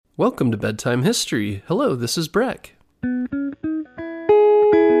Welcome to Bedtime History. Hello, this is Breck.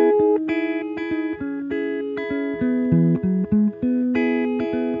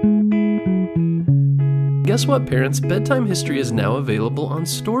 Guess what, parents? Bedtime History is now available on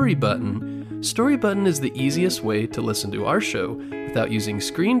Storybutton. Storybutton is the easiest way to listen to our show without using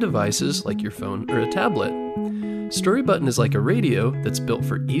screen devices like your phone or a tablet. Storybutton is like a radio that's built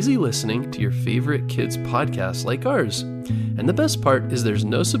for easy listening to your favorite kids' podcasts like ours. And the best part is there's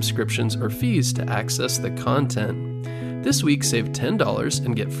no subscriptions or fees to access the content. This week, save $10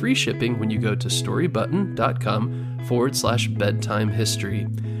 and get free shipping when you go to storybutton.com/bedtime history.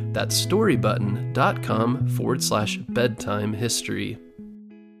 That's storybutton.com/bedtime history.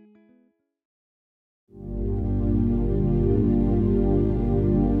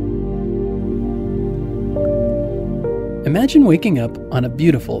 Imagine waking up on a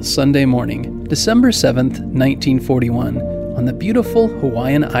beautiful Sunday morning, December 7th, 1941, on the beautiful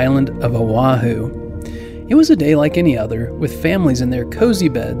Hawaiian island of Oahu. It was a day like any other, with families in their cozy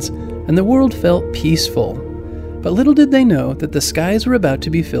beds, and the world felt peaceful. But little did they know that the skies were about to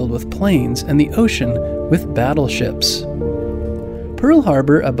be filled with planes and the ocean with battleships. Pearl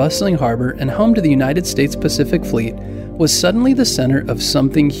Harbor, a bustling harbor and home to the United States Pacific Fleet, was suddenly the center of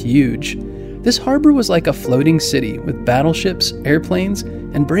something huge. This harbor was like a floating city with battleships, airplanes,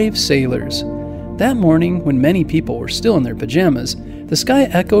 and brave sailors. That morning, when many people were still in their pajamas, the sky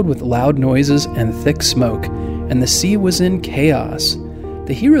echoed with loud noises and thick smoke, and the sea was in chaos.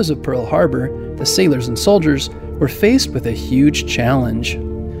 The heroes of Pearl Harbor, the sailors and soldiers, were faced with a huge challenge.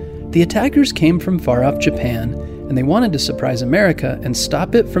 The attackers came from far-off Japan, and they wanted to surprise America and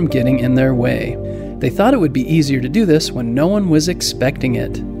stop it from getting in their way. They thought it would be easier to do this when no one was expecting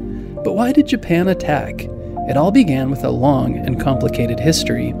it. But why did Japan attack? It all began with a long and complicated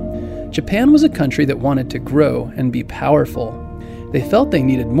history. Japan was a country that wanted to grow and be powerful. They felt they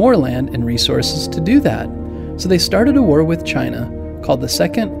needed more land and resources to do that. So they started a war with China, called the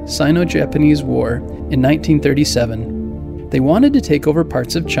Second Sino-Japanese War, in 1937. They wanted to take over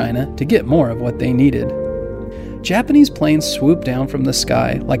parts of China to get more of what they needed. Japanese planes swooped down from the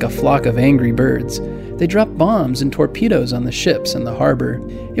sky like a flock of angry birds. They dropped bombs and torpedoes on the ships in the harbor.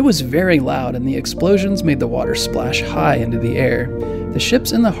 It was very loud, and the explosions made the water splash high into the air. The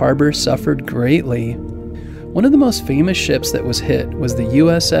ships in the harbor suffered greatly. One of the most famous ships that was hit was the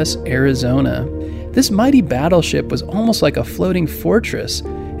USS Arizona. This mighty battleship was almost like a floating fortress,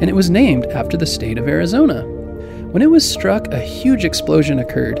 and it was named after the state of Arizona. When it was struck, a huge explosion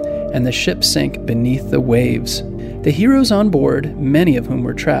occurred, and the ship sank beneath the waves. The heroes on board, many of whom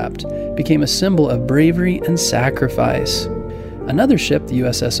were trapped, became a symbol of bravery and sacrifice. Another ship, the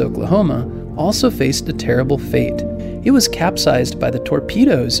USS Oklahoma, also faced a terrible fate. It was capsized by the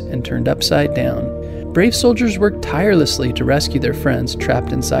torpedoes and turned upside down. Brave soldiers worked tirelessly to rescue their friends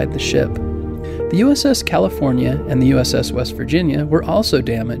trapped inside the ship. The USS California and the USS West Virginia were also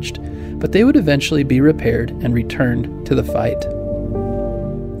damaged, but they would eventually be repaired and returned to the fight.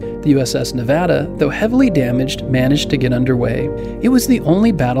 The USS Nevada, though heavily damaged, managed to get underway. It was the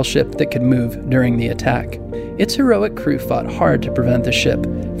only battleship that could move during the attack. Its heroic crew fought hard to prevent the ship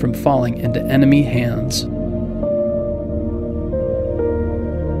from falling into enemy hands.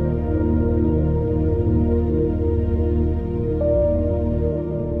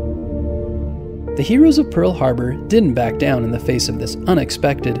 The heroes of Pearl Harbor didn't back down in the face of this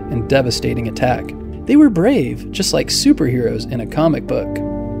unexpected and devastating attack. They were brave, just like superheroes in a comic book.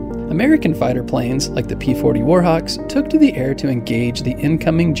 American fighter planes, like the P-40 Warhawks, took to the air to engage the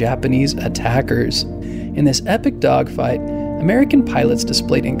incoming Japanese attackers. In this epic dogfight, American pilots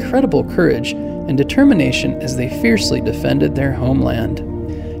displayed incredible courage and determination as they fiercely defended their homeland.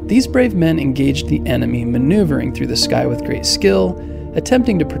 These brave men engaged the enemy, maneuvering through the sky with great skill,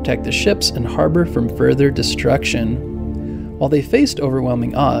 attempting to protect the ships and harbor from further destruction. While they faced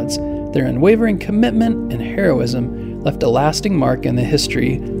overwhelming odds, their unwavering commitment and heroism left a lasting mark in the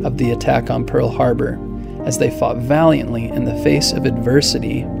history of the attack on Pearl Harbor, as they fought valiantly in the face of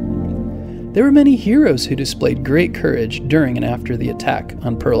adversity. There were many heroes who displayed great courage during and after the attack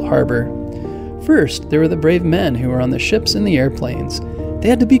on Pearl Harbor. First, there were the brave men who were on the ships and the airplanes. They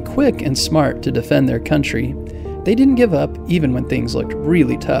had to be quick and smart to defend their country. They didn't give up even when things looked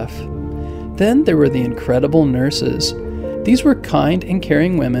really tough. Then there were the incredible nurses. These were kind and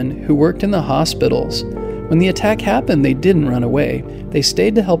caring women who worked in the hospitals. When the attack happened, they didn't run away. They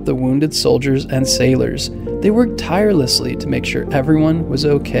stayed to help the wounded soldiers and sailors. They worked tirelessly to make sure everyone was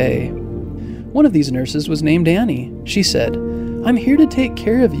okay. One of these nurses was named Annie. She said, "I'm here to take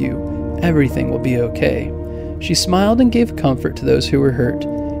care of you. Everything will be okay." She smiled and gave comfort to those who were hurt.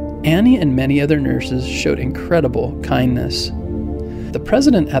 Annie and many other nurses showed incredible kindness. The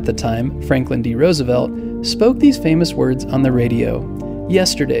president at the time, Franklin D. Roosevelt, spoke these famous words on the radio.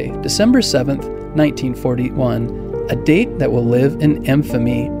 Yesterday, December 7th, 1941, a date that will live in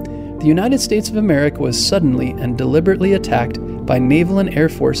infamy. The United States of America was suddenly and deliberately attacked by naval and air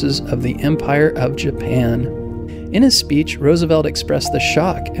forces of the Empire of Japan. In his speech, Roosevelt expressed the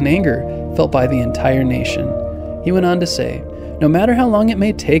shock and anger felt by the entire nation. He went on to say, "No matter how long it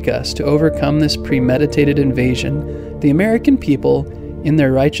may take us to overcome this premeditated invasion, the American people, in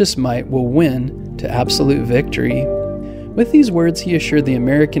their righteous might, will win to absolute victory." With these words, he assured the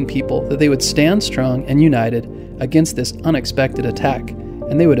American people that they would stand strong and united against this unexpected attack,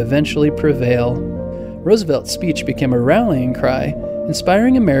 and they would eventually prevail. Roosevelt's speech became a rallying cry,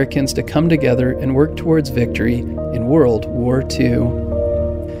 inspiring Americans to come together and work towards victory in World War II.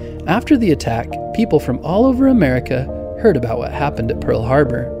 After the attack, people from all over America heard about what happened at Pearl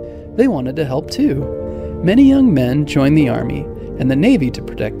Harbor. They wanted to help too. Many young men joined the Army and the Navy to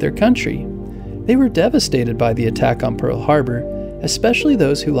protect their country. They were devastated by the attack on Pearl Harbor, especially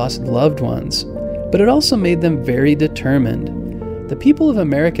those who lost loved ones, but it also made them very determined. The people of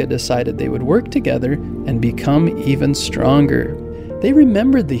America decided they would work together and become even stronger. They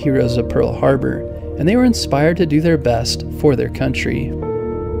remembered the heroes of Pearl Harbor, and they were inspired to do their best for their country.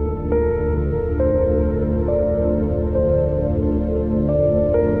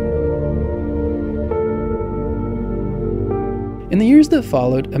 In the years that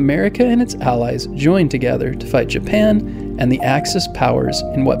followed, America and its allies joined together to fight Japan and the Axis powers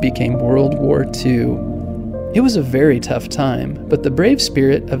in what became World War II. It was a very tough time, but the brave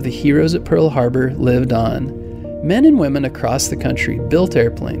spirit of the heroes at Pearl Harbor lived on. Men and women across the country built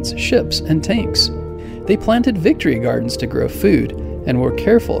airplanes, ships, and tanks. They planted victory gardens to grow food and were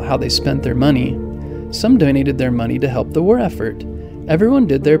careful how they spent their money. Some donated their money to help the war effort. Everyone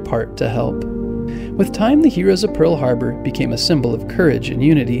did their part to help. With time, the heroes of Pearl Harbor became a symbol of courage and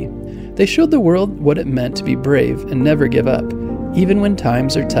unity. They showed the world what it meant to be brave and never give up, even when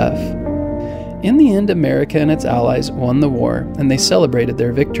times are tough. In the end, America and its allies won the war, and they celebrated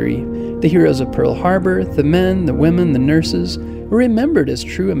their victory. The heroes of Pearl Harbor, the men, the women, the nurses, were remembered as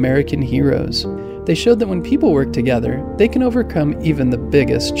true American heroes. They showed that when people work together, they can overcome even the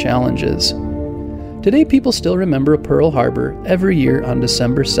biggest challenges. Today, people still remember Pearl Harbor every year on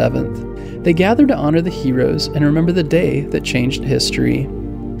December 7th. They gather to honor the heroes and remember the day that changed history.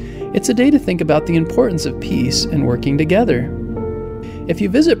 It's a day to think about the importance of peace and working together. If you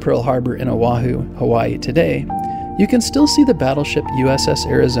visit Pearl Harbor in Oahu, Hawaii today, you can still see the battleship USS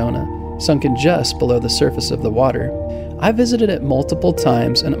Arizona, sunken just below the surface of the water. I visited it multiple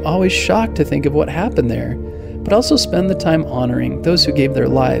times and I'm always shocked to think of what happened there, but also spend the time honoring those who gave their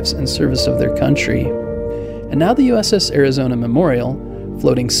lives in service of their country. And now the USS Arizona Memorial,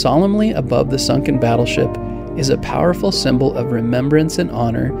 floating solemnly above the sunken battleship, is a powerful symbol of remembrance and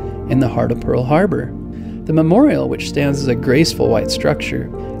honor in the heart of Pearl Harbor. The memorial, which stands as a graceful white structure,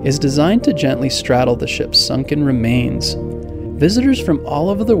 is designed to gently straddle the ship's sunken remains. Visitors from all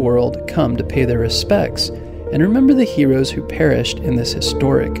over the world come to pay their respects and remember the heroes who perished in this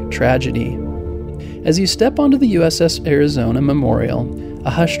historic tragedy. As you step onto the USS Arizona Memorial, a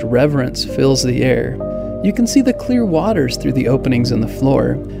hushed reverence fills the air. You can see the clear waters through the openings in the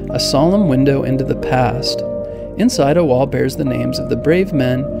floor, a solemn window into the past. Inside, a wall bears the names of the brave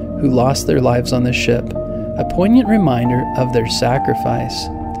men who lost their lives on the ship, a poignant reminder of their sacrifice.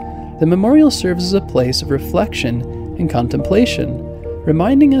 The memorial serves as a place of reflection and contemplation,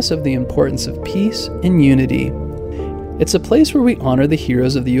 reminding us of the importance of peace and unity. It's a place where we honor the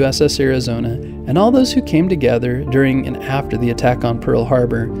heroes of the USS Arizona and all those who came together during and after the attack on Pearl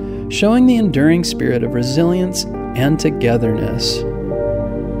Harbor, showing the enduring spirit of resilience and togetherness.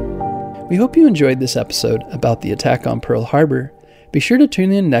 We hope you enjoyed this episode about the attack on Pearl Harbor. Be sure to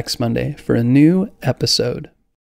tune in next Monday for a new episode.